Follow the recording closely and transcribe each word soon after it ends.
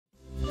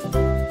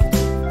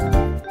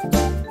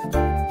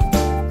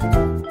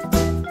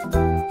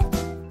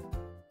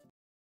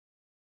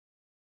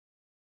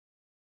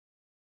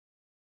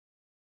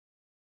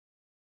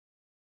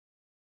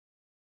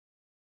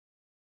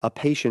A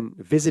patient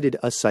visited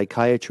a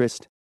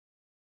psychiatrist.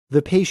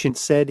 The patient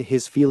said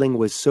his feeling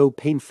was so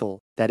painful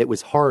that it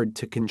was hard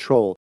to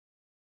control.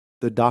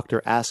 The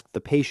doctor asked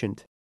the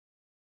patient,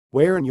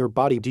 "Where in your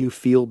body do you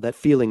feel that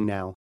feeling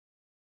now?"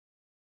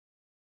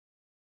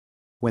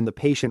 When the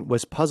patient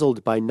was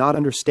puzzled by not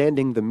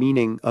understanding the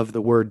meaning of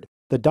the word,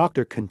 the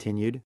doctor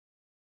continued,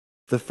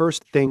 "The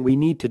first thing we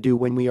need to do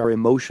when we are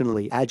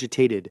emotionally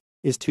agitated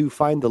is to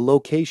find the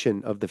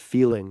location of the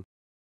feeling.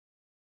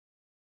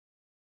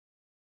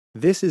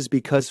 This is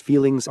because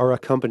feelings are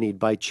accompanied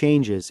by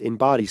changes in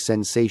body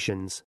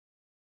sensations.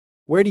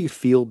 Where do you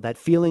feel that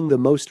feeling the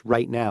most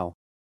right now?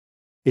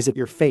 Is it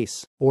your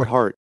face or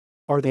heart?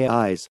 Are they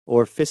eyes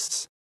or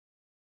fists?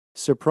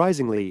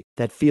 Surprisingly,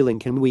 that feeling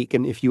can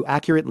weaken if you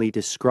accurately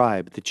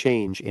describe the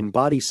change in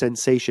body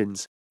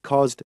sensations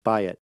caused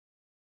by it."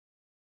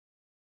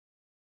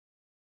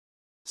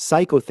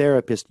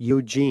 Psychotherapist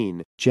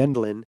Eugene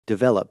Gendlin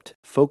developed,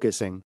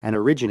 focusing, and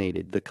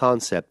originated the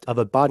concept of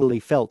a bodily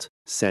felt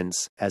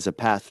sense as a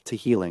path to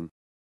healing.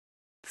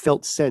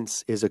 Felt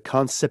sense is a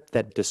concept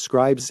that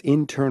describes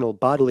internal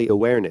bodily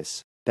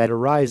awareness that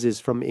arises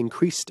from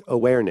increased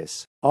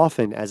awareness,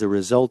 often as a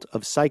result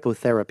of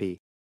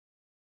psychotherapy.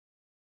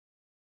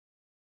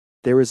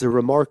 There is a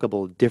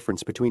remarkable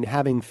difference between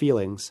having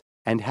feelings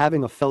and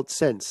having a felt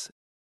sense.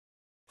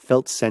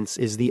 Felt sense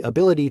is the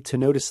ability to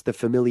notice the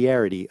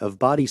familiarity of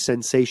body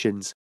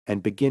sensations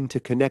and begin to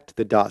connect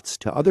the dots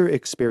to other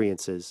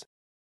experiences.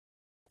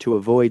 To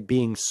avoid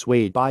being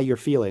swayed by your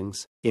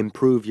feelings,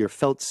 improve your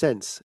felt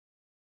sense.